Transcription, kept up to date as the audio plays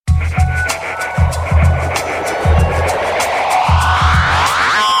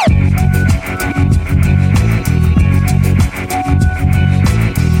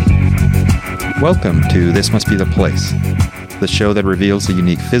Welcome to This Must Be the Place, the show that reveals the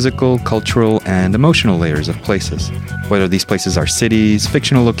unique physical, cultural, and emotional layers of places. Whether these places are cities,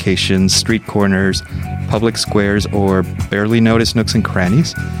 fictional locations, street corners, public squares, or barely noticed nooks and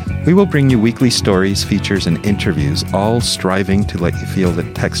crannies, we will bring you weekly stories, features, and interviews, all striving to let you feel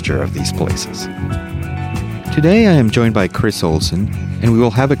the texture of these places. Today I am joined by Chris Olson, and we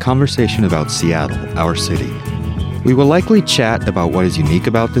will have a conversation about Seattle, our city. We will likely chat about what is unique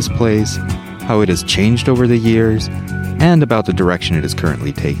about this place, how it has changed over the years, and about the direction it is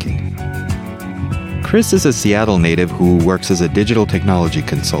currently taking. Chris is a Seattle native who works as a digital technology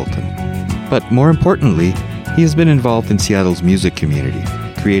consultant. But more importantly, he has been involved in Seattle's music community,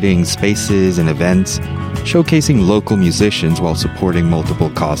 creating spaces and events, showcasing local musicians while supporting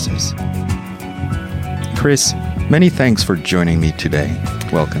multiple causes. Chris, many thanks for joining me today.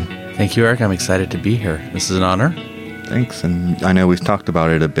 Welcome. Thank you, Eric. I'm excited to be here. This is an honor. Thanks, and I know we've talked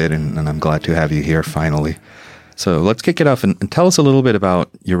about it a bit, and I'm glad to have you here finally. So let's kick it off and tell us a little bit about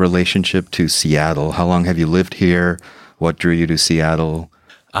your relationship to Seattle. How long have you lived here? What drew you to Seattle?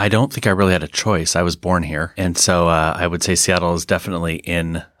 I don't think I really had a choice. I was born here, and so I would say Seattle is definitely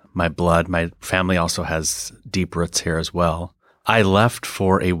in my blood. My family also has deep roots here as well. I left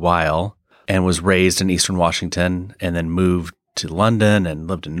for a while and was raised in Eastern Washington and then moved to London and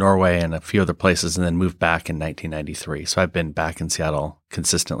lived in Norway and a few other places and then moved back in 1993. So I've been back in Seattle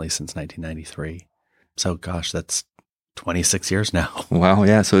consistently since 1993. So gosh, that's 26 years now. Wow,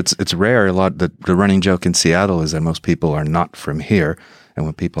 yeah. So it's rare. A lot. The running joke in Seattle is that most people are not from here. And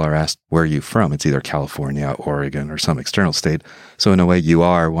when people are asked, where are you from? It's either California, Oregon, or some external state. So in a way, you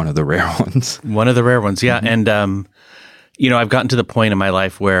are one of the rare ones. One of the rare ones, yeah. Mm-hmm. And, I've gotten to the point in my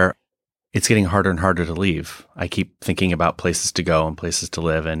life where it's getting harder and harder to leave. I keep thinking about places to go and places to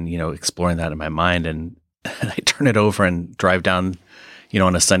live and, exploring that in my mind. And I turn it over and drive down,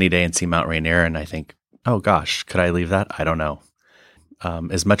 on a sunny day and see Mount Rainier. And I think, oh gosh, could I leave that? I don't know.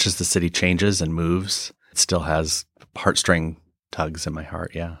 As much as the city changes and moves, it still has heartstring tugs in my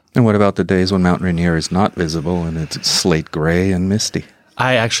heart, yeah. And what about the days when Mount Rainier is not visible and it's slate gray and misty?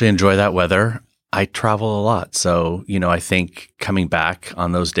 I actually enjoy that weather. I travel a lot. So, I think coming back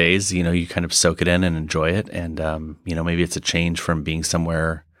on those days, you kind of soak it in and enjoy it. And, maybe it's a change from being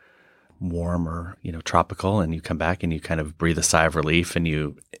somewhere warm or, tropical, and you come back and you kind of breathe a sigh of relief and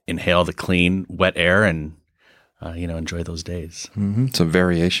you inhale the clean, wet air and, enjoy those days. Mm-hmm. So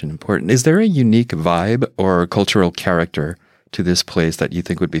variation important. Is there a unique vibe or cultural character to this place that you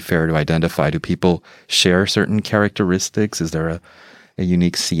think would be fair to identify? Do people share certain characteristics? Is there a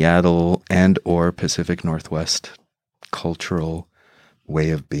unique Seattle and or Pacific Northwest cultural way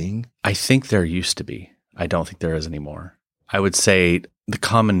of being? I think there used to be. I don't think there is anymore. I would say the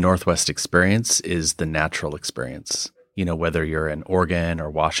common Northwest experience is the natural experience. Whether you're in Oregon or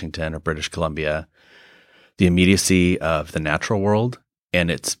Washington or British Columbia, the immediacy of the natural world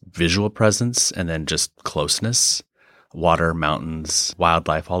and its visual presence and then just closeness, water, mountains,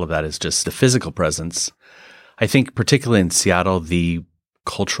 wildlife, all of that is just the physical presence. I think particularly in Seattle, the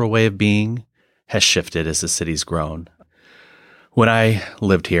cultural way of being has shifted as the city's grown. When I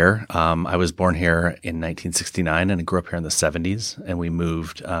lived here, I was born here in 1969 and I grew up here in the 70s, and we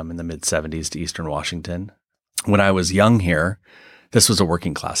moved in the mid-70s to Eastern Washington. When I was young here, this was a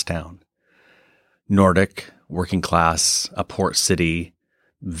working class town. Nordic, working class, a port city,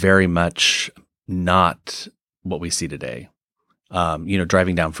 very much not what we see today.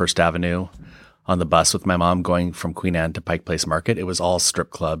 Driving down First Avenue on the bus with my mom going from Queen Anne to Pike Place Market, it was all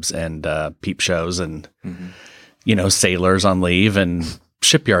strip clubs and peep shows and, sailors on leave and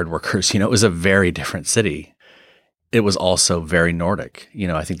shipyard workers. It was a very different city. It was also very Nordic.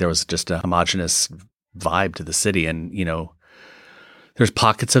 I think there was just a homogenous vibe to the city. And, there's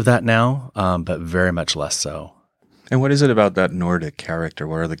pockets of that now, but very much less so. And what is it about that Nordic character?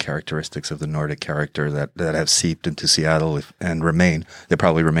 What are the characteristics of the Nordic character that have seeped into Seattle and remain? They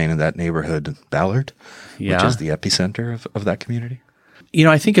probably remain in that neighborhood, Ballard, which is the epicenter of that community.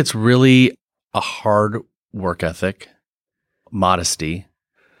 I think it's really a hard work ethic, modesty,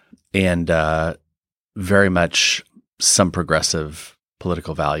 and very much some progressive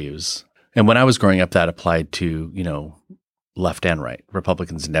political values. And when I was growing up, that applied to, left and right.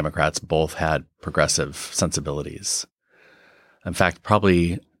 Republicans and Democrats both had progressive sensibilities. In fact,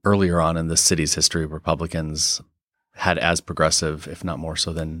 probably earlier on in the city's history, Republicans had as progressive, if not more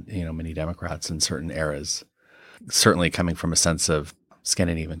so than, many Democrats in certain eras. Certainly coming from a sense of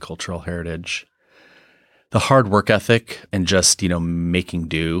Scandinavian cultural heritage. The hard work ethic and just, making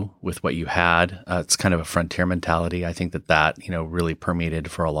do with what you had. It's kind of a frontier mentality. I think that, really permeated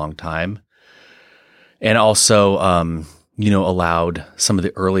for a long time. And also, allowed some of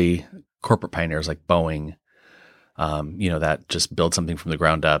the early corporate pioneers like Boeing, that just build something from the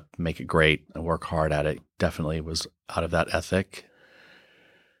ground up, make it great, and work hard at it. Definitely was out of that ethic.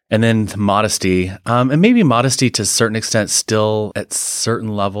 And then modesty, and maybe modesty to a certain extent still at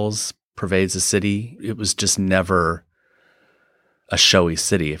certain levels pervades the city. It was just never a showy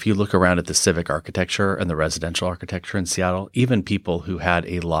city. If you look around at the civic architecture and the residential architecture in Seattle, even people who had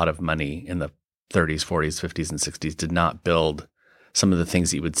a lot of money in the 30s, 40s, 50s, and 60s did not build some of the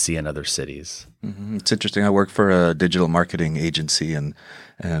things that you would see in other cities. Mm-hmm. It's interesting. I work for a digital marketing agency, and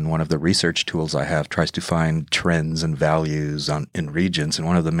one of the research tools I have tries to find trends and values in regions. And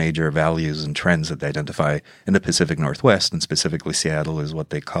one of the major values and trends that they identify in the Pacific Northwest, and specifically Seattle, is what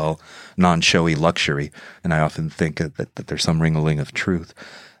they call non-showy luxury. And I often think that there's some ringling of truth.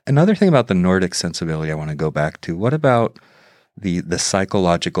 Another thing about the Nordic sensibility I want to go back to, what about the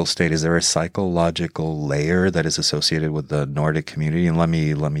psychological state? Is there a psychological layer that is associated with the Nordic community? And let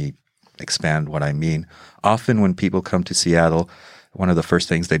me expand what I mean. Often when people come to Seattle, one of the first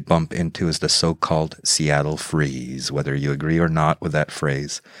things they bump into is the so-called Seattle freeze, whether you agree or not with that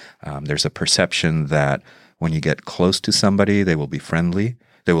phrase. There's a perception that when you get close to somebody, they will be friendly,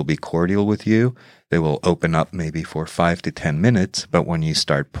 they will be cordial with you, they will open up maybe for 5 to 10 minutes, but when you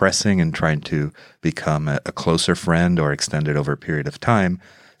start pressing and trying to become a closer friend or extend it over a period of time,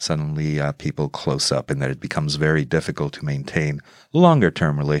 suddenly people close up, and that it becomes very difficult to maintain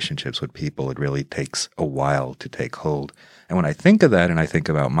longer-term relationships with people. It really takes a while to take hold. And when I think of that, and I think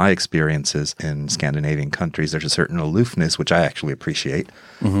about my experiences in Scandinavian countries, there's a certain aloofness, which I actually appreciate,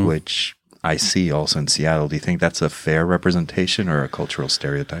 which I see also in Seattle. Do you think that's a fair representation or a cultural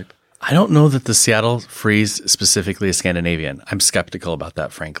stereotype? I don't know that the Seattle freeze specifically is Scandinavian. I'm skeptical about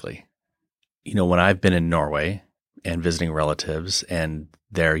that, frankly. When I've been in Norway and visiting relatives, and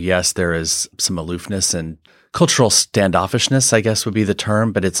there is some aloofness and cultural standoffishness, I guess would be the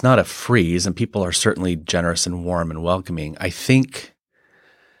term, but it's not a freeze, and people are certainly generous and warm and welcoming. I think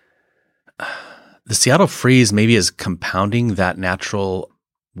the Seattle freeze maybe is compounding that natural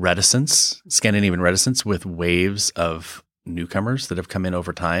reticence, Scandinavian reticence, with waves of newcomers that have come in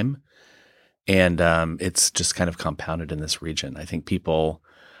over time. And it's just kind of compounded in this region. I think people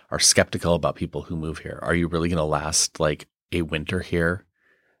are skeptical about people who move here. Are you really going to last like a winter here?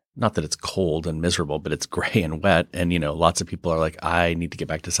 Not that it's cold and miserable, but it's gray and wet. And, lots of people are like, I need to get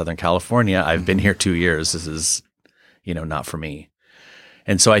back to Southern California. I've been here 2 years. This is, not for me.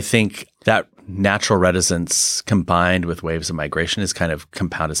 And so I think that natural reticence combined with waves of migration is kind of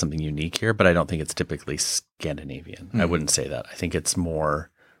compounded something unique here, but I don't think it's typically Scandinavian. I wouldn't say that. I think it's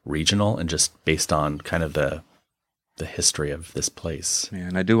more regional and just based on kind of the history of this place. Yeah,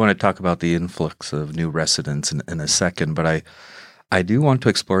 and I do want to talk about the influx of new residents in a second, but I do want to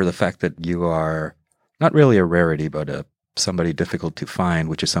explore the fact that you are not really a rarity, but somebody difficult to find,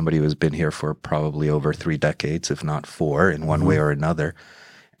 which is somebody who has been here for probably over 3 decades, if not 4, in one way or another.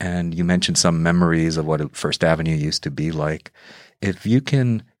 And you mentioned some memories of what First Avenue used to be like. If you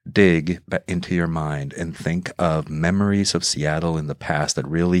can dig into your mind and think of memories of Seattle in the past that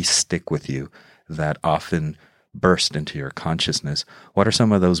really stick with you, that often burst into your consciousness, what are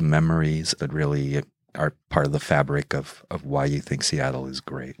some of those memories that really are part of the fabric of why you think Seattle is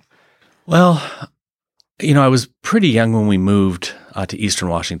great? Well, I was pretty young when we moved to Eastern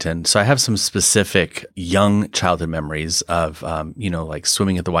Washington. So I have some specific young childhood memories of, like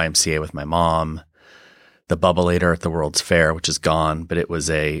swimming at the YMCA with my mom, the Bubbleator at the World's Fair, which is gone, but it was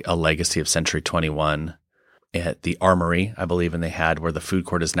a legacy of Century 21 at the Armory, I believe, and they had where the food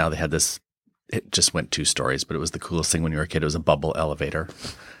court is now. They had this, it just went 2 stories, but it was the coolest thing when you were a kid. It was a bubble elevator.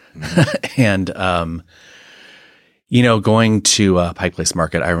 And, going to Pike Place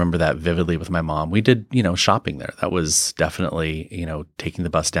Market, I remember that vividly with my mom. We did, shopping there. That was definitely, taking the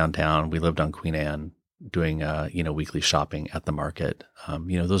bus downtown. We lived on Queen Anne, doing, weekly shopping at the market.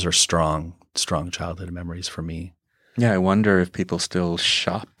 Those are strong childhood memories for me. Yeah, I wonder if people still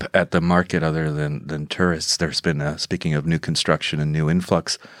shop at the market other than tourists. There's been, speaking of new construction and new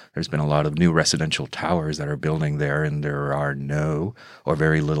influx, there's been a lot of new residential towers that are building there, and there are no or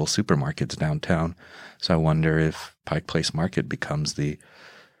very little supermarkets downtown. So I wonder if Pike Place Market becomes the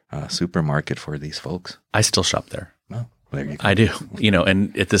supermarket for these folks. I still shop there. Oh, there you go. I do.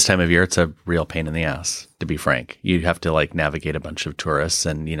 And at this time of year, it's a real pain in the ass, to be frank. You have to navigate a bunch of tourists,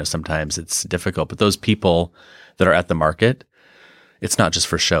 and, sometimes it's difficult. But those people that are at the market, it's not just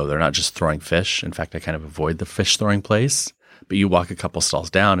for show. They're not just throwing fish. In fact, I kind of avoid the fish throwing place. But you walk a couple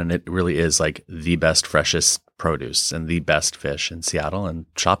stalls down, and it really is the best, freshest produce and the best fish in Seattle. And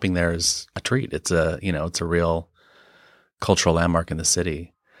shopping there is a treat. It's a real cultural landmark in the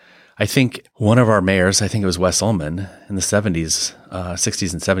city. I think one of our mayors, I think it was Wes Ullman in the 70s,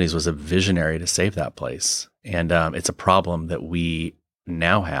 60s and 70s, was a visionary to save that place. And it's a problem that we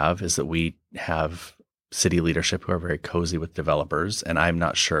now have, is that we have city leadership who are very cozy with developers. And I'm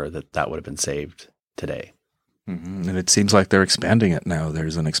not sure that that would have been saved today. Mm-hmm. And it seems like they're expanding it now.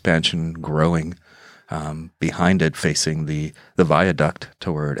 There's an expansion growing behind it, facing the viaduct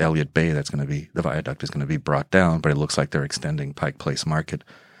toward Elliott Bay. The viaduct is going to be brought down, but it looks like they're extending Pike Place Market.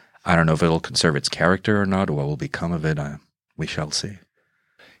 I don't know if it'll conserve its character or not, or what will become of it. We shall see.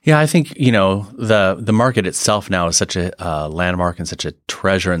 Yeah, I think, the market itself now is such a landmark and such a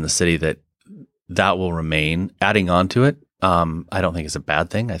treasure in the city that will remain. Adding on to it, I don't think it's a bad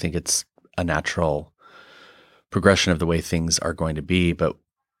thing. I think it's a natural progression of the way things are going to be. But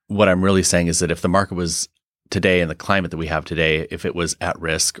what I'm really saying is that if the market was today, in the climate that we have today, if it was at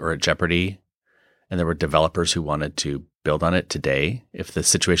risk or at jeopardy, and there were developers who wanted to build on it today, if the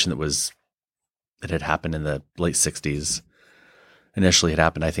situation that had happened in the late 60s initially had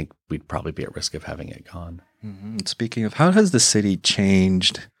happened, I think we'd probably be at risk of having it gone. Mm-hmm. Speaking of, how has the city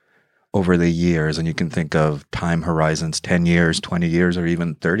changed over the years? And you can think of time horizons, 10 years, 20 years, or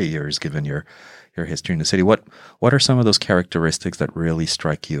even 30 years, given your history in the city. What are some of those characteristics that really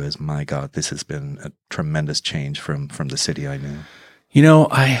strike you as, my God, this has been a tremendous change from the city I knew?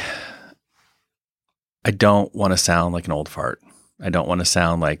 I don't want to sound like an old fart. I don't want to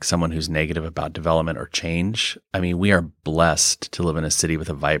sound like someone who's negative about development or change. I mean, we are blessed to live in a city with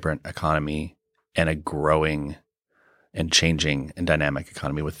a vibrant economy and a growing and changing and dynamic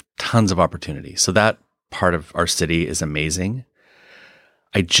economy with tons of opportunity. So that part of our city is amazing.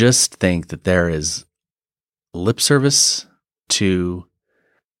 I just think that there is lip service to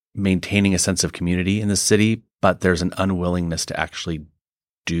maintaining a sense of community in the city, but there's an unwillingness to actually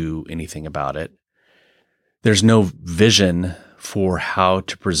do anything about it. There's no vision for how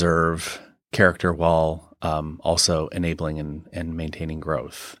to preserve character while also enabling and maintaining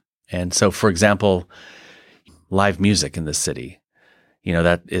growth. And so, for example, live music in the city,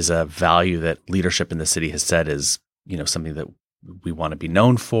 that is a value that leadership in the city has said is, something that we want to be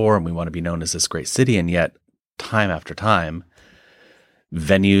known for, and we want to be known as this great city. And yet, time after time,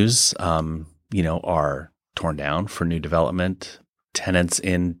 venues, are torn down for new development. Tenants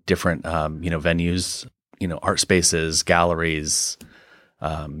in different, venues, art spaces, galleries,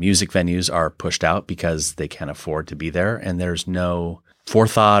 music venues are pushed out because they can't afford to be there. And there's no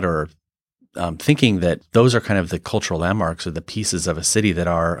forethought or thinking that those are kind of the cultural landmarks or the pieces of a city that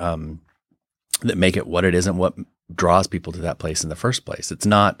are that make it what it is and what draws people to that place in the first place. It's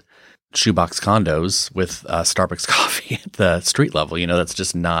not shoebox condos with Starbucks coffee at the street level. That's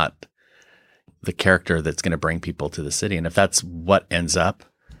just not the character that's going to bring people to the city. And if that's what ends up,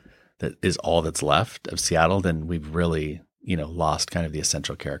 that is all that's left of Seattle, then we've really, lost kind of the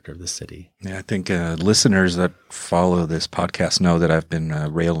essential character of the city. Yeah, I think listeners that follow this podcast know that I've been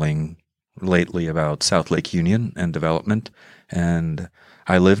railing lately about South Lake Union and development. And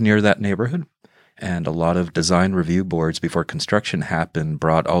I live near that neighborhood. And a lot of design review boards before construction happened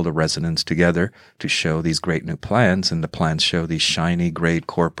brought all the residents together to show these great new plans. And the plans show these shiny, great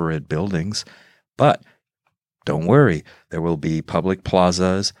corporate buildings. But don't worry, there will be public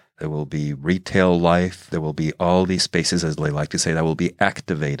plazas. There will be retail life. There will be all these spaces, as they like to say, that will be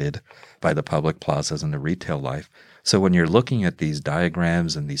activated by the public plazas and the retail life. So when you're looking at these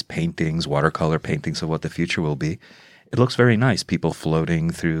diagrams and these paintings, watercolor paintings of what the future will be, it looks very nice. People floating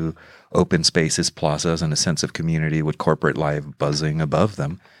through open spaces, plazas, and a sense of community with corporate life buzzing above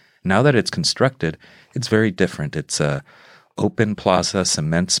them. Now that it's constructed, it's very different. It's a open plaza,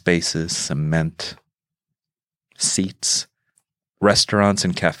 cement spaces, cement seats, restaurants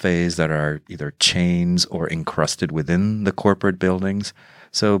and cafes that are either chains or encrusted within the corporate buildings.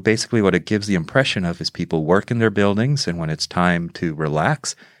 So basically what it gives the impression of is people work in their buildings, and when it's time to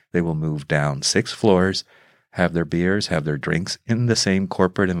relax, they will move down 6 floors, have their beers, have their drinks in the same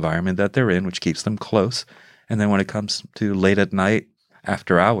corporate environment that they're in, which keeps them close. And then when it comes to late at night,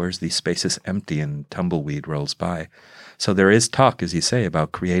 after hours, these spaces empty and tumbleweed rolls by. So there is talk, as you say,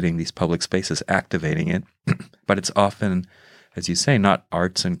 about creating these public spaces, activating it, but it's often, as you say, not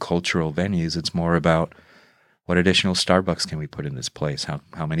arts and cultural venues. It's more about what additional Starbucks can we put in this place?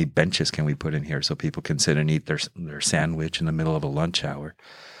 How many benches can we put in here so people can sit and eat their sandwich in the middle of a lunch hour?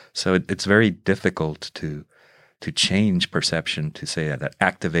 So it's very difficult to change perception, to say that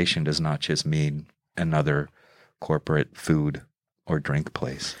activation does not just mean another corporate food or drink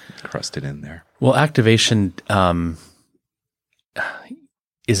place crusted in there. Well, activation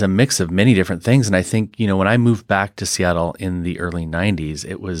is a mix of many different things. And I think, when I moved back to Seattle in the early 90s,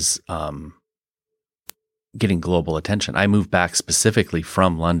 it was getting global attention. I moved back specifically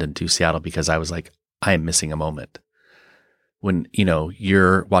from London to Seattle because I was like, I am missing a moment. When,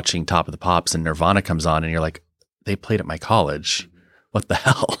 you're watching Top of the Pops and Nirvana comes on and you're like, they played at my college. What the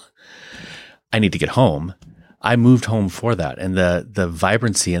hell? I need to get home. I moved home for that. And the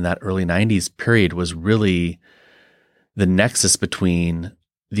vibrancy in that early 90s period was really the nexus between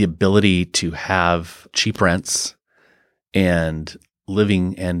the ability to have cheap rents and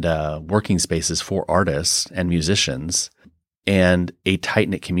living and working spaces for artists and musicians, and a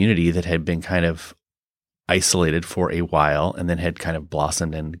tight-knit community that had been kind of isolated for a while and then had kind of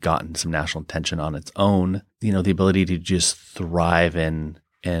blossomed and gotten some national attention on its own. The ability to just thrive in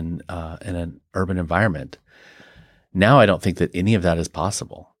an urban environment. Now I don't think that any of that is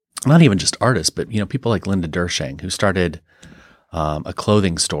possible. Not even just artists, but people like Linda Dershang, who started a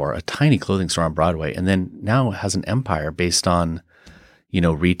clothing store, a tiny clothing store on Broadway, and then now has an empire based on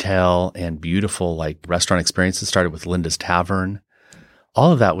retail and beautiful like restaurant experiences. Started with Linda's Tavern.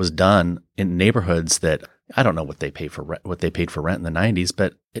 All of that was done in neighborhoods that I don't know what they paid for rent in the 90s,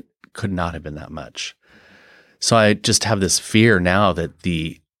 but it could not have been that much. So I just have this fear now that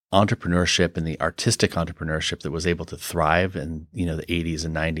the entrepreneurship and the artistic entrepreneurship that was able to thrive in the 80s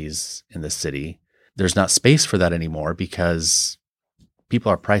and 90s in the city, there's not space for that anymore because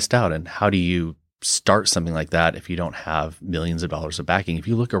people are priced out. And how do you start something like that if you don't have millions of dollars of backing? If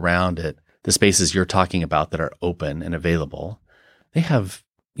you look around at the spaces you're talking about that are open and available, they have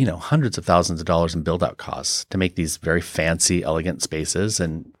hundreds of thousands of dollars in build out costs to make these very fancy, elegant spaces.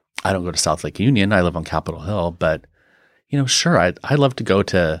 And I don't go to South Lake Union. I live on Capitol Hill, but sure, I'd love to go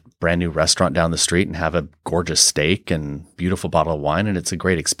to a brand new restaurant down the street and have a gorgeous steak and beautiful bottle of wine. And it's a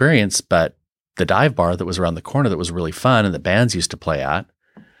great experience. But the dive bar that was around the corner that was really fun and that bands used to play at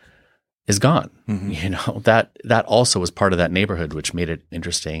is gone. Mm-hmm. That also was part of that neighborhood, which made it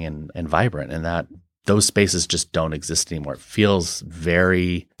interesting and vibrant. And that those spaces just don't exist anymore. It feels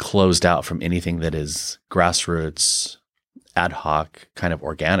very closed out from anything that is grassroots, ad hoc, kind of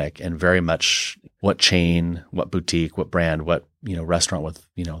organic, and very much what chain, what boutique, what brand, what restaurant with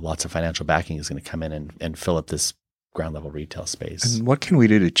lots of financial backing is going to come in and fill up this ground level retail space. And what can we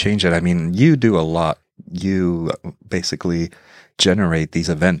do to change it? I mean, you do a lot. You basically generate these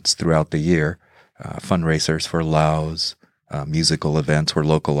events throughout the year, fundraisers for Laos, musical events where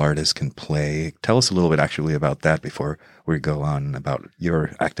local artists can play. Tell us a little bit actually about that before we go on about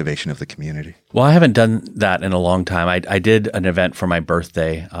your activation of the community. Well, I haven't done that in a long time. I did an event for my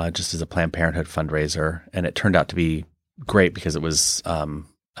birthday just as a Planned Parenthood fundraiser, and it turned out to be great because it was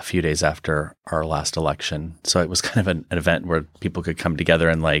a few days after our last election. So it was kind of an event where people could come together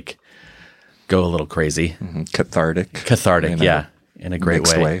and like go a little crazy. Mm-hmm. Cathartic, yeah, in a great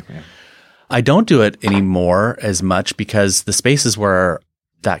way. Yeah. I don't do it anymore as much because the spaces where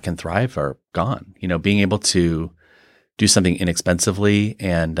that can thrive are gone. Being able to do something inexpensively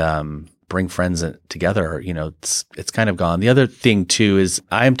and bring friends together, it's kind of gone. The other thing too is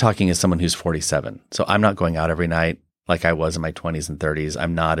I'm talking as someone who's 47. So I'm not going out every night like I was in my 20s and 30s.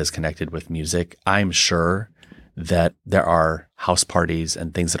 I'm not as connected with music. I'm sure that there are house parties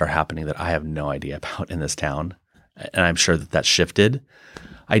and things that are happening that I have no idea about in this town. And I'm sure that that's shifted.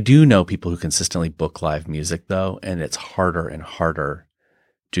 I do know people who consistently book live music though, and it's harder and harder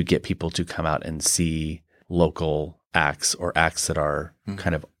to get people to come out and see local acts or acts that are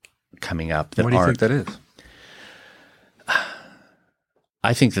kind of coming up that What do you aren't. think that is?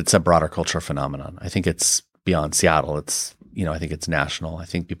 I think that's a broader cultural phenomenon. I think it's beyond Seattle. It's, I think it's national. I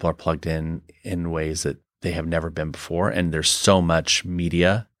think people are plugged in ways that they have never been before. And there's so much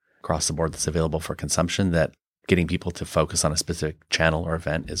media across the board that's available for consumption that getting people to focus on a specific channel or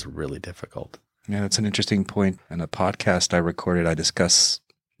event is really difficult. Yeah, that's an interesting point. In a podcast I recorded, I discuss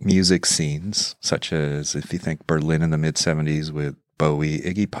music scenes, such as if you think Berlin in the mid-'70s with Bowie,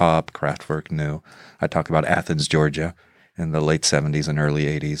 Iggy Pop, Kraftwerk, New. I talk about Athens, Georgia in the late 70s and early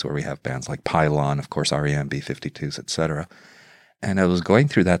 80s, where we have bands like Pylon, of course, REM, B-52s, etc. And I was going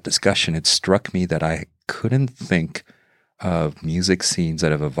through that discussion. It struck me that I couldn't think of music scenes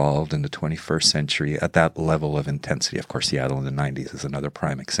that have evolved in the 21st century at that level of intensity. Of course, Seattle in the 90s is another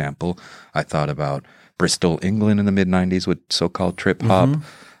prime example. I thought about Bristol, England in the mid-90s with so-called trip-hop. Mm-hmm.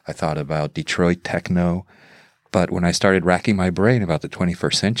 I thought about Detroit techno. But when I started racking my brain about the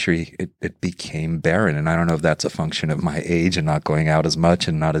 21st century, it became barren. And I don't know if that's a function of my age and not going out as much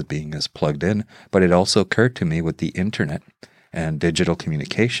and not as being as plugged in. But it also occurred to me with the internet and digital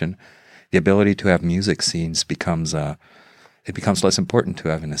communication, the ability to have music scenes becomes less important to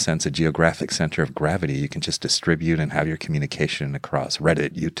have, in a sense, a geographic center of gravity. You can just distribute and have your communication across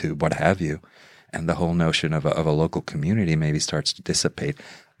Reddit, YouTube, what have you. And the whole notion of a local community maybe starts to dissipate.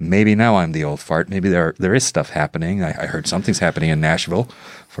 maybe now I'm the old fart. Maybe there is stuff happening. I heard something's happening in Nashville,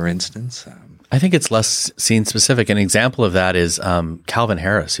 for instance. I think it's less scene specific. An example of that is Calvin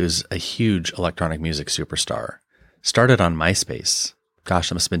Harris, who's a huge electronic music superstar, started on MySpace. Gosh,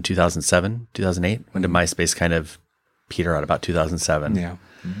 that must have been 2007, 2008. When did MySpace kind of peter out? About 2007. Yeah.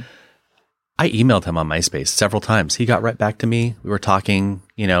 Mm-hmm. I emailed him on MySpace several times. He got right back to me. We were talking,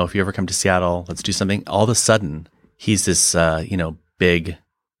 if you ever come to Seattle, let's do something. All of a sudden, he's this, big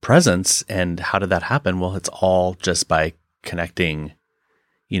presence. And how did that happen? Well, it's all just by connecting,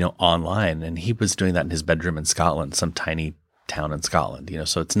 online. And he was doing that in his bedroom in Scotland, some tiny town in Scotland,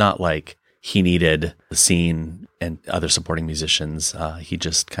 so it's not like he needed the scene and other supporting musicians. He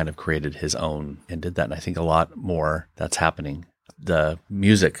just kind of created his own and did that. And I think a lot more that's happening. The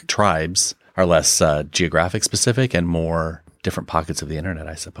music tribes are less geographic specific and more different pockets of the internet,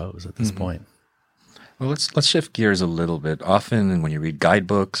 I suppose, at this point. Well, let's shift gears a little bit. Often when you read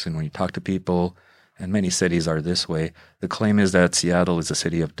guidebooks and when you talk to people, and many cities are this way, the claim is that Seattle is a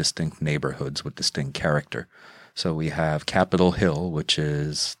city of distinct neighborhoods with distinct character. So we have Capitol Hill, which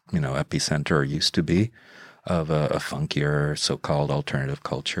is, epicenter or used to be of a funkier so-called alternative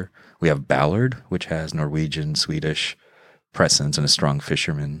culture. We have Ballard, which has Norwegian, Swedish presence and a strong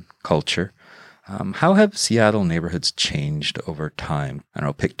fisherman culture. How have Seattle neighborhoods changed over time? I don't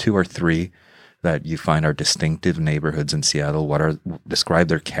know, pick 2 or 3 that you find are distinctive neighborhoods in Seattle. Describe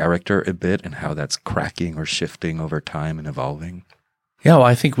their character a bit and how that's cracking or shifting over time and evolving. Yeah, well,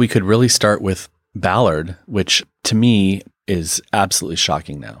 I think we could really start with Ballard, which to me is absolutely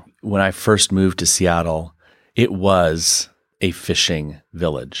shocking now. When I first moved to Seattle, it was a fishing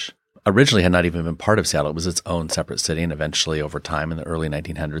village. Originally had not even been part of Seattle. It was its own separate city, and eventually over time in the early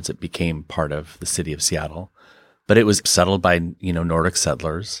 1900s, it became part of the city of Seattle. But it was settled by, Nordic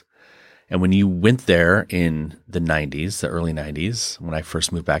settlers. And when you went there in the 90s, the early 90s, when I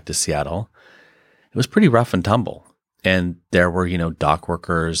first moved back to Seattle, it was pretty rough and tumble. And there were, dock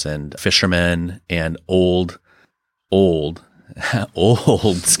workers and fishermen and old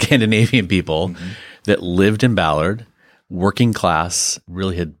Scandinavian people that lived in Ballard. Working class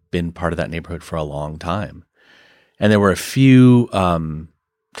really had been part of that neighborhood for a long time. And there were a few kind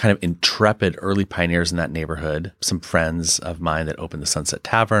of intrepid early pioneers in that neighborhood, some friends of mine that opened the Sunset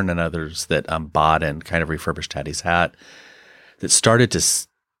Tavern and others that bought and kind of refurbished Hattie's Hat, that started to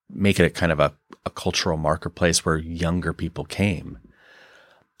make it a kind of a cultural marker place where younger people came.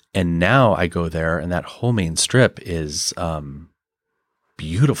 And now I go there and that whole main strip is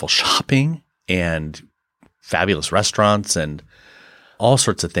beautiful shopping and fabulous restaurants and all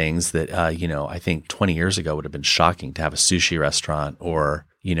sorts of things that, I think 20 years ago would have been shocking to have a sushi restaurant or,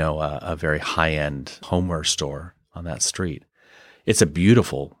 a very high-end homeware store on that street. It's a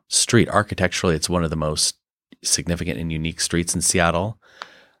beautiful street. Architecturally, it's one of the most significant and unique streets in Seattle.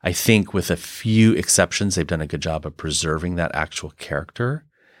 I think with a few exceptions, they've done a good job of preserving that actual character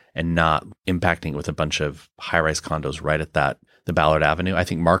and not impacting with a bunch of high-rise condos right at the Ballard Avenue. I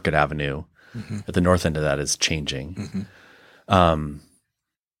think Market Avenue at the north end of that is changing. It's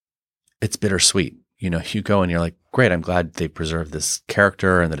bittersweet. You go and you're like, great, I'm glad they preserved this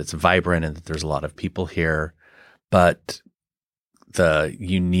character and that it's vibrant and that there's a lot of people here. But the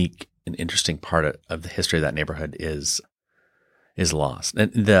unique and interesting part of the history of that neighborhood is lost.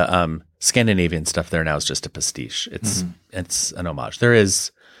 And the Scandinavian stuff there now is just a pastiche. It's an homage. There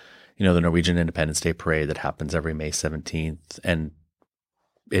is, the Norwegian Independence Day parade that happens every May 17th, and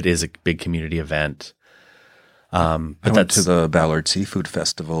it is a big community event. I went to the Ballard Seafood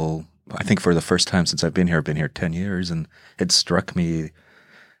Festival, I think for the first time since I've been here 10 years, and it struck me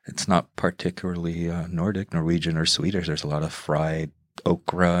it's not particularly Norwegian or Swedish. There's a lot of fried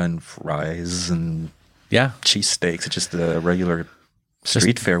okra and fries and cheesesteaks. It's just a regular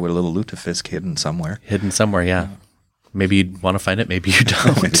street fare with a little lutefisk hidden somewhere. Yeah. Maybe you'd want to find it, maybe you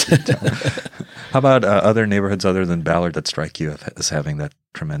don't. How about other neighborhoods other than Ballard that strike you as having that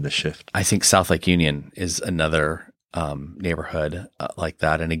tremendous shift? I think South Lake Union is another neighborhood like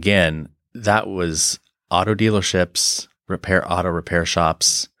that. And again, that was auto dealerships, auto repair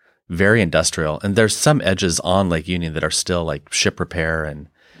shops, very industrial. And there's some edges on Lake Union that are still like ship repair, and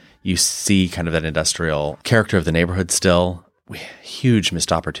you see kind of that industrial character of the neighborhood still. Huge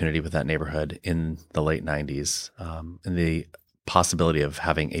missed opportunity with that neighborhood in the late 90s, and the possibility of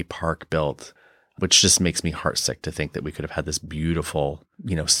having a park built, which just makes me heartsick to think that we could have had this beautiful,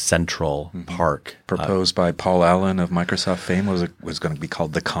 central park. Proposed by Paul Allen of Microsoft fame, was going to be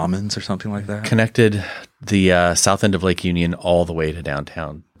called the Commons or something like that? Connected the south end of Lake Union all the way to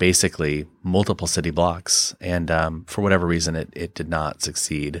downtown, basically multiple city blocks. And for whatever reason, it did not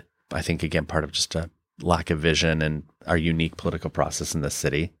succeed. I think, again, part of just a lack of vision and our unique political process in this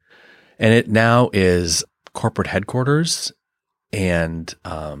city. And it now is corporate headquarters and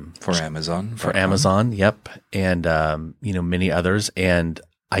for Amazon. For Amazon, yep. And many others. And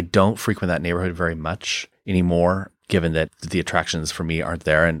I don't frequent that neighborhood very much anymore, given that the attractions for me aren't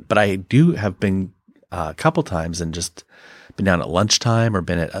there. But I do have been a couple times and just been down at lunchtime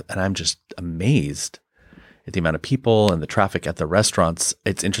and I'm just amazed at the amount of people and the traffic at the restaurants.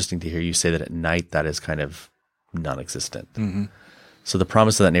 It's interesting to hear you say that at night that is kind of non-existent. Mm-hmm. So the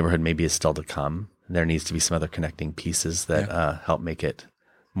promise of that neighborhood maybe is still to come. There needs to be some other connecting pieces that help make it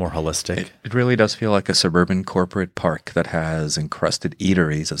more holistic. It really does feel like a suburban corporate park that has encrusted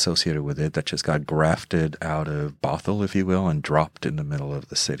eateries associated with it that just got grafted out of Bothell, if you will, and dropped in the middle of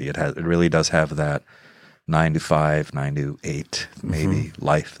the city. It really does have that 9 to 5, 9 to 8, maybe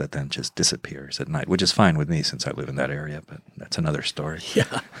life that then just disappears at night, which is fine with me since I live in that area, but that's another story.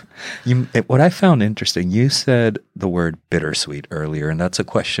 Yeah. What I found interesting, you said the word bittersweet earlier, and that's a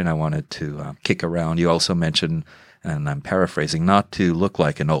question I wanted to kick around. You also mentioned, and I'm paraphrasing, not to look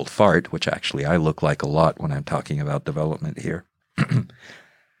like an old fart, which actually I look like a lot when I'm talking about development here.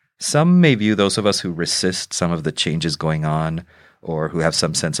 Some may view those of us who resist some of the changes going on or who have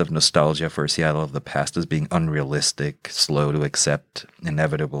some sense of nostalgia for Seattle of the past as being unrealistic, slow to accept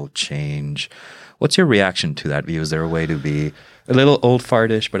inevitable change. What's your reaction to that view? Is there a way to be a little old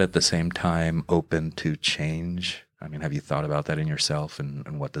fartish, but at the same time open to change? I mean, have you thought about that in yourself,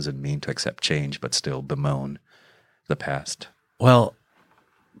 and what does it mean to accept change but still bemoan the past? Well,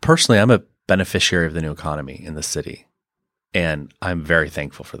 personally, I'm a beneficiary of the new economy in the city, and I'm very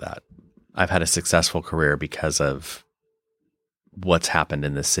thankful for that. I've had a successful career because of what's happened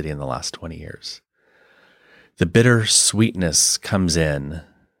in this city in the last 20 years. The bittersweetness comes in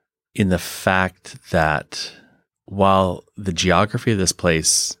the fact that while the geography of this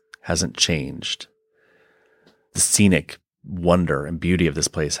place hasn't changed, the scenic wonder and beauty of this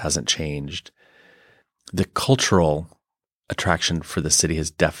place hasn't changed, the cultural attraction for the city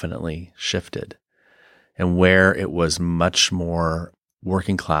has definitely shifted. And where it was much more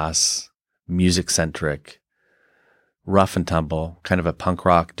working class, music-centric, rough and tumble, kind of a punk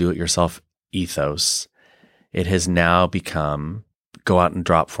rock, do-it-yourself ethos, it has now become go out and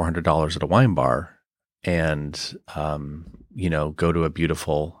drop $400 at a wine bar and, go to a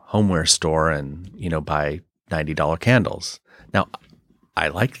beautiful homeware store and, buy $90 candles. Now, I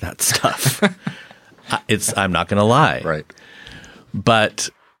like that stuff. I'm not going to lie. Right. But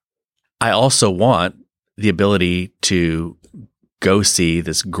I also want the ability to go see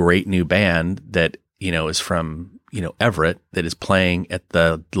this great new band that, is from Everett, that is playing at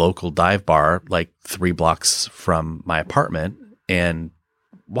the local dive bar like 3 blocks from my apartment, and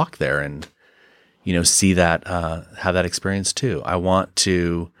walk there and, see that, have that experience too. I want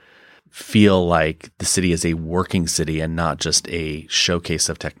to feel like the city is a working city and not just a showcase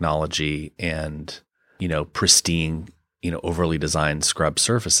of technology and, pristine, overly designed scrub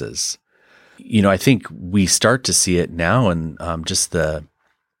surfaces. I think we start to see it now, and just the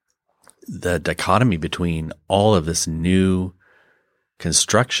dichotomy between all of this new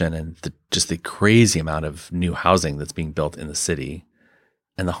construction and just the crazy amount of new housing that's being built in the city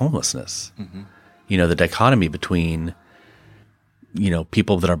and the homelessness. Mm-hmm. The dichotomy between,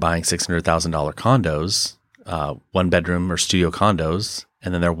 people that are buying $600,000 condos, 1-bedroom or studio condos,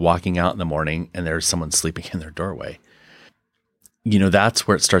 and then they're walking out in the morning and there's someone sleeping in their doorway. That's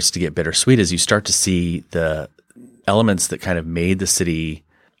where it starts to get bittersweet, as you start to see the elements that kind of made the city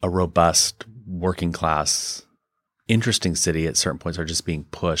a robust, working class, interesting city at certain points are just being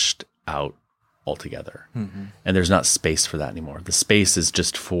pushed out altogether. Mm-hmm. And there's not space for that anymore. The space is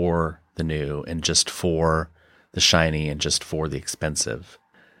just for the new and just for the shiny and just for the expensive.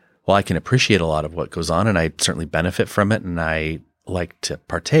 While I can appreciate a lot of what goes on and I certainly benefit from it and I like to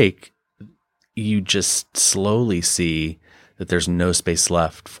partake, you just slowly see that there's no space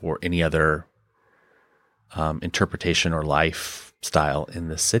left for any other interpretation or lifestyle in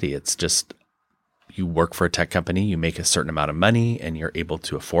this city. It's just, you work for a tech company, you make a certain amount of money and you're able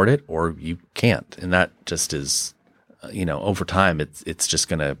to afford it, or you can't. And that just is, over time, it's just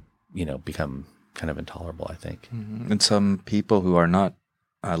going to, become kind of intolerable, I think. Mm-hmm. And some people who are not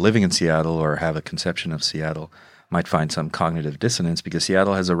living in Seattle or have a conception of Seattle might find some cognitive dissonance, because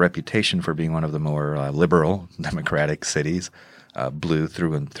Seattle has a reputation for being one of the more liberal, democratic cities, blue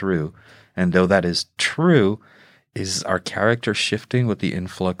through and through. And though that is true, is our character shifting with the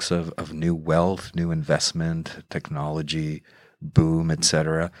influx of new wealth, new investment, technology, boom,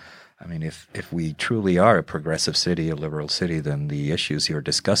 etc.? I mean, if we truly are a progressive city, a liberal city, then the issues you're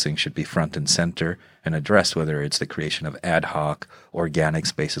discussing should be front and center and addressed, whether it's the creation of ad hoc, organic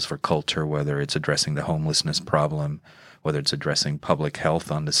spaces for culture, whether it's addressing the homelessness problem, whether it's addressing public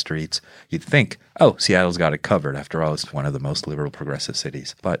health on the streets. You'd think, oh, Seattle's got it covered. After all, it's one of the most liberal progressive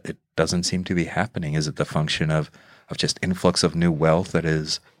cities. But it doesn't seem to be happening. Is it the function of just influx of new wealth that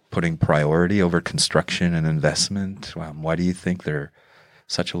is putting priority over construction and investment? Why do you think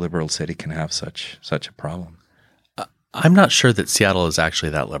such a liberal city can have such a problem? I'm not sure that Seattle is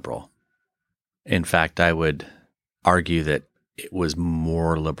actually that liberal. In fact, I would argue that it was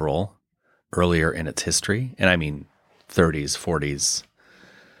more liberal earlier in its history. And I mean 30s, 40s,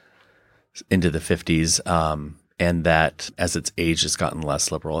 into the 50s. And that as its age has gotten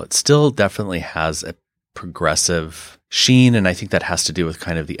less liberal, it still definitely has a progressive sheen. And I think that has to do with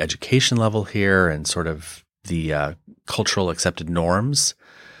kind of the education level here and sort of the cultural accepted norms.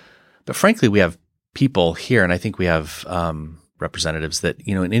 But frankly, we have people here, and I think we have representatives that,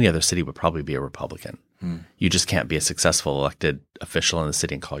 in any other city would probably be a Republican. You just can't be a successful elected official in the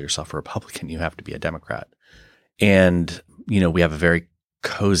city and call yourself a Republican. You have to be a Democrat. And, we have a very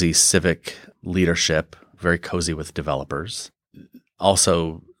cozy civic leadership, very cozy with developers.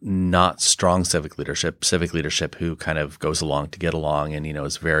 Also, not strong civic leadership who kind of goes along to get along and,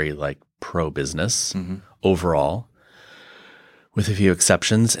 is very pro-business overall, with a few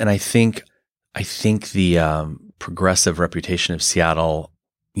exceptions. And I think the progressive reputation of Seattle,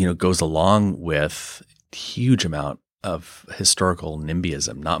 goes along with a huge amount of historical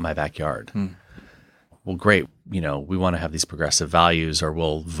NIMBYism, not my backyard. Well, great. We want to have these progressive values, or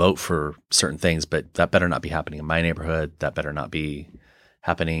we'll vote for certain things, but that better not be happening in my neighborhood. That better not be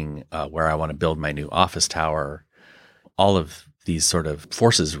happening where I want to build my new office tower. All of these sort of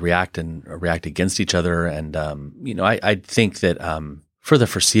forces react against each other. And, I think that for the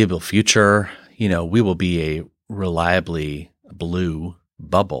foreseeable future, we will be a reliably blue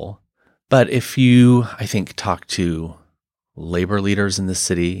bubble. But if you, I think, talk to labor leaders in the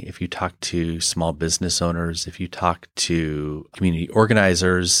city, if you talk to small business owners, if you talk to community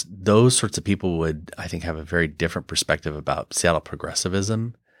organizers, those sorts of people would, I think, have a very different perspective about Seattle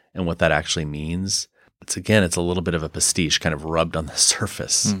progressivism and what that actually means. It's a little bit of a pastiche kind of rubbed on the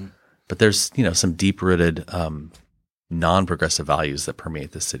surface, but there's, some deep-rooted non-progressive values that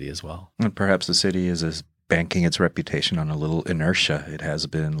permeate the city as well. And perhaps the city is banking its reputation on a little inertia. It has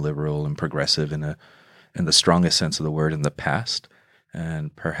been liberal and progressive in the strongest sense of the word in the past,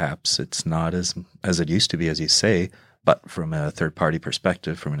 and perhaps it's not as it used to be, as you say, but from a third-party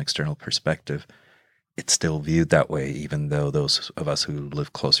perspective, from an external perspective, it's still viewed that way, even though those of us who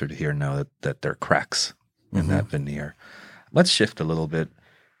live closer to here know that there are cracks in that veneer. Let's shift a little bit.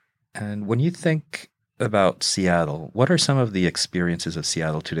 And when you think about Seattle, what are some of the experiences of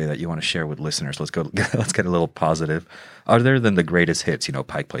Seattle today that you want to share with listeners? Let's get a little positive. Other than the greatest hits,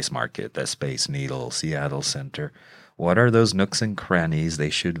 Pike Place Market, the Space Needle, Seattle Center, what are those nooks and crannies they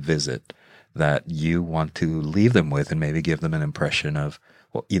should visit that you want to leave them with and maybe give them an impression of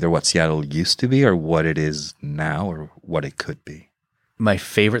either what Seattle used to be or what it is now or what it could be? My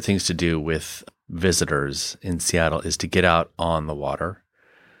favorite things to do with visitors in Seattle is to get out on the water.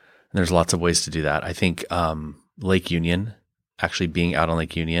 And there's lots of ways to do that. I think Lake Union, actually being out on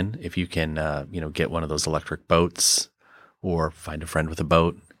Lake Union, if you can, get one of those electric boats or find a friend with a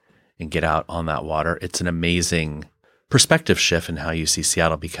boat and get out on that water, it's an amazing perspective shift in how you see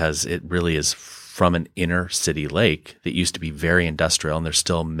Seattle, because it really is from an inner city lake that used to be very industrial, and there's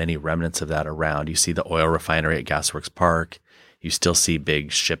still many remnants of that around. You see the oil refinery at Gasworks Park. You still see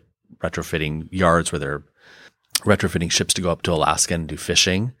big ship retrofitting yards where they're retrofitting ships to go up to Alaska and do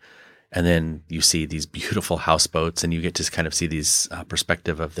fishing. And then you see these beautiful houseboats, and you get to kind of see these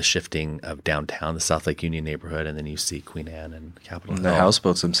perspective of the shifting of downtown, the South Lake Union neighborhood, and then you see Queen Anne and Capitol Hill. The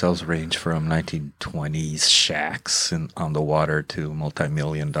houseboats themselves range from 1920s shacks on the water to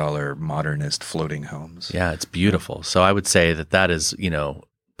multi-million-dollar modernist floating homes. Yeah, it's beautiful. So I would say that is,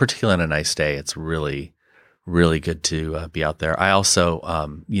 particularly on a nice day, it's really, really good to be out there. I also,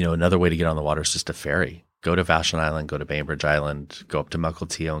 another way to get on the water is just a ferry. Go to Vashon Island, go to Bainbridge Island, go up to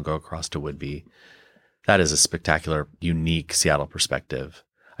Mukilteo and go across to Whidbey. That is a spectacular, unique Seattle perspective.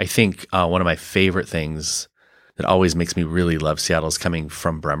 I think one of my favorite things that always makes me really love Seattle is coming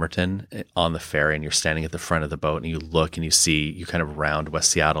from Bremerton on the ferry, and you're standing at the front of the boat and you look and you kind of round West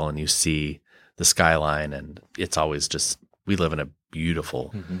Seattle and you see the skyline, and it's always just, we live in a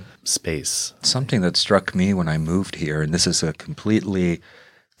beautiful space. Something that struck me when I moved here, and this is a completely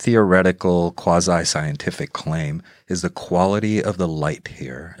theoretical, quasi-scientific claim, is the quality of the light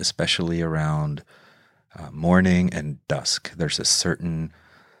here, especially around morning and dusk. There's a certain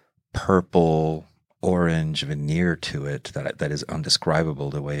purple orange veneer to it that is undescribable,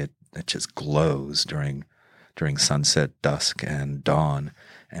 the way it just glows during sunset, dusk, and dawn.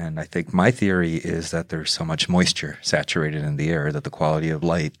 And I think my theory is that there's so much moisture saturated in the air that the quality of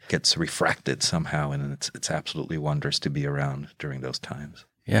light gets refracted somehow, and it's absolutely wondrous to be around during those times.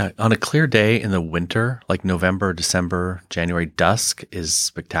 Yeah, on a clear day in the winter, like November, December, January, dusk is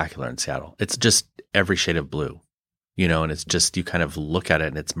spectacular in Seattle. It's just every shade of blue, and it's just, you kind of look at it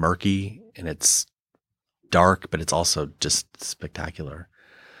and it's murky and it's dark, but it's also just spectacular.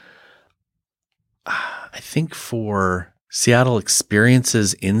 I think for Seattle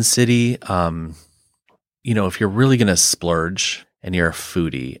experiences in city, if you're really going to splurge and you're a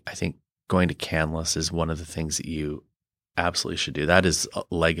foodie, I think going to Canlis is one of the things that you absolutely should do. That is a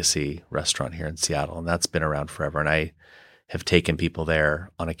legacy restaurant here in Seattle, and that's been around forever. And I have taken people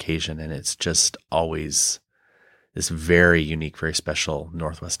there on occasion, and it's just always this very unique, very special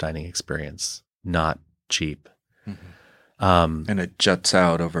Northwest dining experience. Not cheap. Mm-hmm. And it juts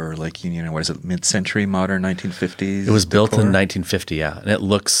out over Lake Union. What is it, mid-century, modern 1950s? It was built in 1950, yeah. And it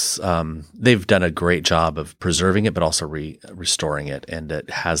looks, they've done a great job of preserving it, but also restoring it. And it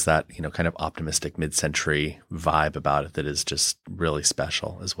has that, kind of optimistic mid-century vibe about it that is just really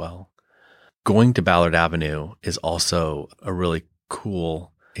special as well. Going to Ballard Avenue is also a really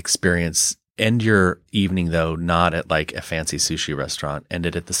cool experience. End your evening, though, not at like a fancy sushi restaurant. End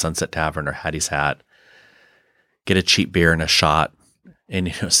it at the Sunset Tavern or Hattie's Hat. Get a cheap beer and a shot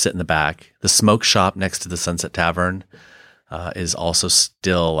and, sit in the back. The smoke shop next to the Sunset Tavern is also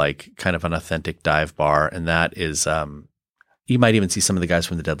still like kind of an authentic dive bar. And that is, you might even see some of the guys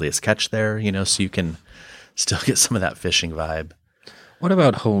from The Deadliest Catch there, so you can still get some of that fishing vibe. What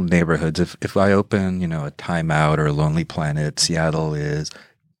about whole neighborhoods? If I open, a Time Out or Lonely Planet, Seattle is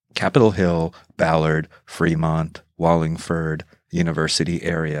Capitol Hill, Ballard, Fremont, Wallingford, University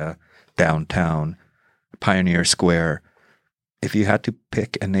area, downtown, Pioneer Square. If you had to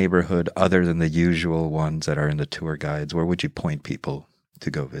pick a neighborhood other than the usual ones that are in the tour guides, where would you point people to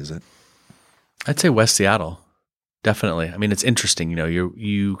go visit? I'd say West Seattle. Definitely. I mean, it's interesting.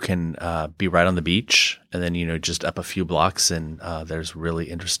 You can be right on the beach, and then, just up a few blocks, and there's really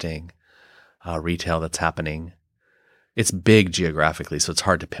interesting retail that's happening. It's big geographically, so it's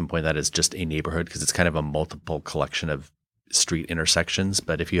hard to pinpoint that as just a neighborhood because it's kind of a multiple collection of street intersections.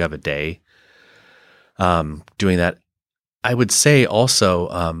 But if you have a day doing that, I would say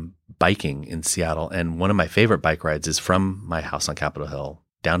also biking in Seattle. And one of my favorite bike rides is from my house on Capitol Hill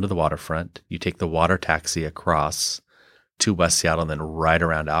down to the waterfront. You take the water taxi across to West Seattle and then right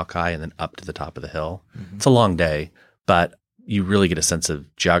around Alki and then up to the top of the hill. Mm-hmm. It's a long day, but you really get a sense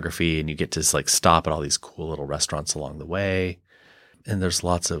of geography and you get to like stop at all these cool little restaurants along the way. And there's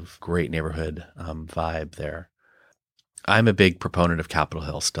lots of great neighborhood vibe there. I'm a big proponent of Capitol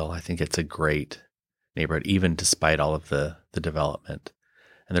Hill still. I think it's a great neighborhood, even despite all of the development.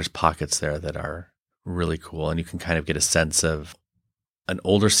 And there's pockets there that are really cool. And you can kind of get a sense of an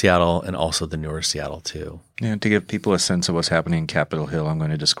older Seattle and also the newer Seattle too. Yeah, to give people a sense of what's happening in Capitol Hill, I'm going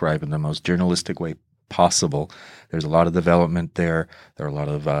to describe in the most journalistic way possible. There's a lot of development there. There are a lot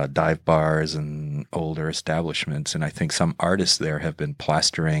of dive bars and older establishments. And I think some artists there have been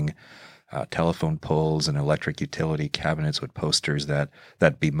plastering telephone poles and electric utility cabinets with posters that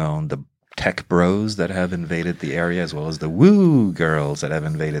bemoan the tech bros that have invaded the area, as well as the woo girls that have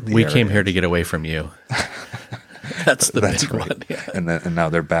invaded the area. We came here to get away from you. That's big right. one. Yeah. And now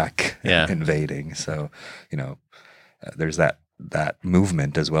they're back invading. So, there's that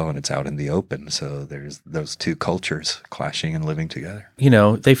movement as well, and it's out in the open. So there's those two cultures clashing and living together.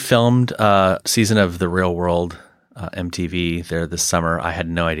 They filmed a season of The Real World MTV there this summer. I had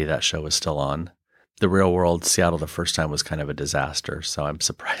no idea that show was still on. The Real World Seattle the first time was kind of a disaster, so I'm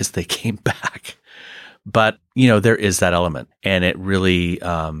surprised they came back. But, there is that element, and it really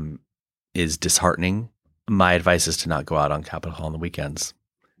is disheartening. My advice is to not go out on Capitol Hill on the weekends.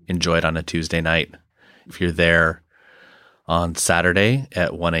 Enjoy it on a Tuesday night. If you're there on Saturday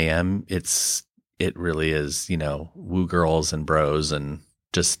at 1 a.m., it really is, woo girls and bros and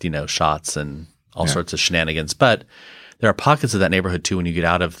just, shots and all sorts of shenanigans. But there are pockets of that neighborhood too when you get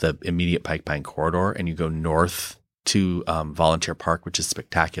out of the immediate Pike Pine corridor and you go north to Volunteer Park, which is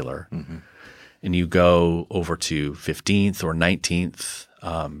spectacular. Mm-hmm. And you go over to 15th or 19th.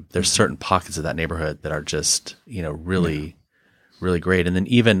 There's certain pockets of that neighborhood that are just, really, really great. And then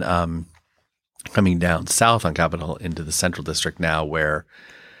even coming down south on Capitol into the Central District now, where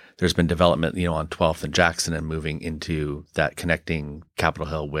there's been development, on 12th and Jackson and moving into that connecting Capitol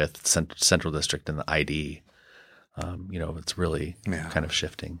Hill with Central District and the ID. It's really kind of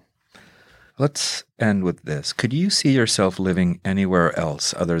shifting. Let's end with this. Could you see yourself living anywhere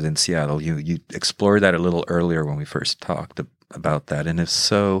else other than Seattle? You explored that a little earlier when we first talked about that. And if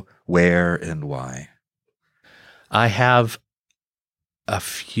so, where and why? I have a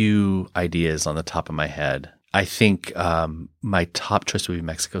few ideas on the top of my head. I think my top choice would be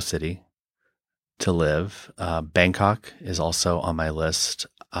Mexico City to live. Bangkok is also on my list.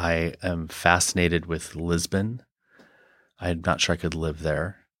 I am fascinated with Lisbon. I'm not sure I could live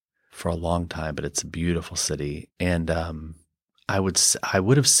there for a long time, but it's a beautiful city. And I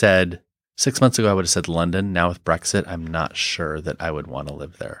would have said 6 months ago, I would have said London. Now with Brexit, I'm not sure that I would want to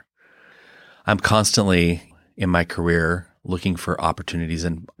live there. I'm constantly in my career looking for opportunities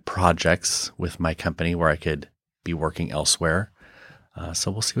and projects with my company where I could be working elsewhere. So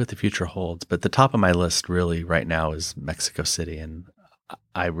we'll see what the future holds. But the top of my list really right now is Mexico City. And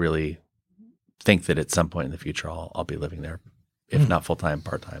I really think that at some point in the future, I'll be living there, if not full-time,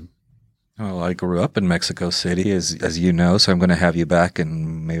 part-time. Well, I grew up in Mexico City, as you know, so I'm going to have you back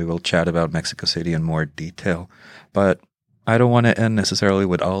and maybe we'll chat about Mexico City in more detail. But I don't want to end necessarily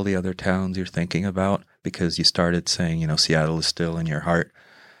with all the other towns you're thinking about, because you started saying, Seattle is still in your heart,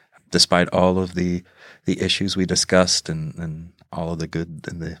 despite all of the issues we discussed and all of the good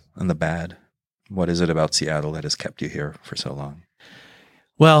and the bad. What is it about Seattle that has kept you here for so long?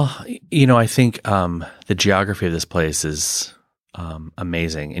 Well, I think the geography of this place is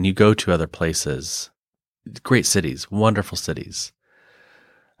amazing. And you go to other places, great cities, wonderful cities.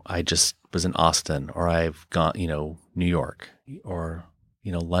 I just was in Austin, or I've gone, New York or,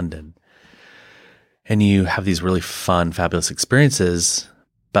 London. And you have these really fun, fabulous experiences.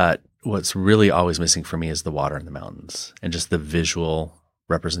 But what's really always missing for me is the water and the mountains and just the visual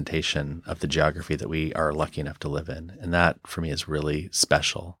representation of the geography that we are lucky enough to live in. And that for me is really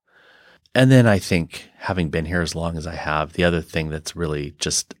special. And then I think, having been here as long as I have, the other thing that's really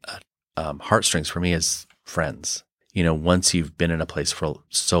just heartstrings for me is friends. Once you've been in a place for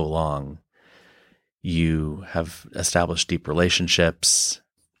so long, you have established deep relationships,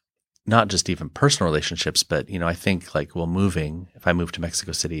 not just even personal relationships, but, I think moving, if I move to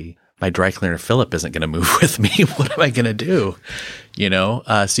Mexico City, my dry cleaner, Philip, isn't going to move with me. What am I going to do?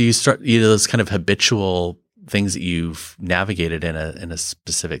 So you start, those kind of habitual things that you've navigated in a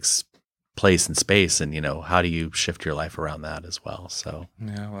specific place and space, and how do you shift your life around that as well? So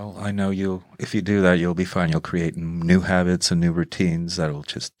yeah, well, I know if you do that, you'll be fine. You'll create new habits and new routines that'll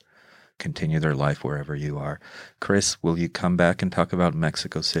just continue their life wherever you are. Chris, will you come back and talk about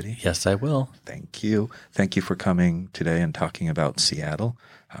Mexico City? Yes, I will. Thank you for coming today and talking about Seattle.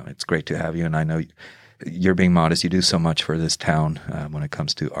 It's great to have you, and I know you're being modest. You do so much for this town when it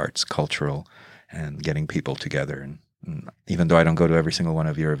comes to arts, cultural, and getting people together. And even though I don't go to every single one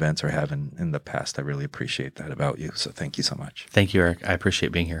of your events or have in the past, I really appreciate that about you. So thank you so much. Thank you, Eric. I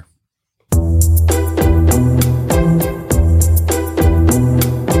appreciate being here.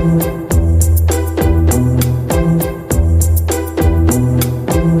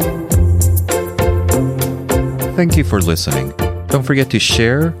 Thank you for listening. Don't forget to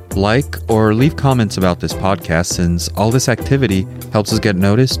share, like, or leave comments about this podcast, since all this activity helps us get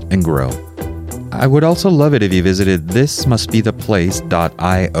noticed and grow. I would also love it if you visited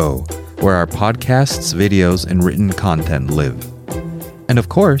thismustbetheplace.io, where our podcasts, videos, and written content live. And of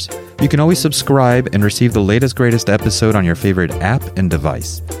course, you can always subscribe and receive the latest, greatest episode on your favorite app and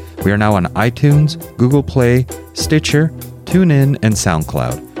device. We are now on iTunes, Google Play, Stitcher, TuneIn, and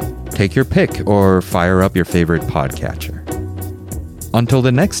SoundCloud. Take your pick or fire up your favorite podcatcher. Until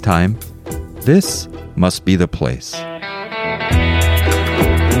the next time, this must be the place.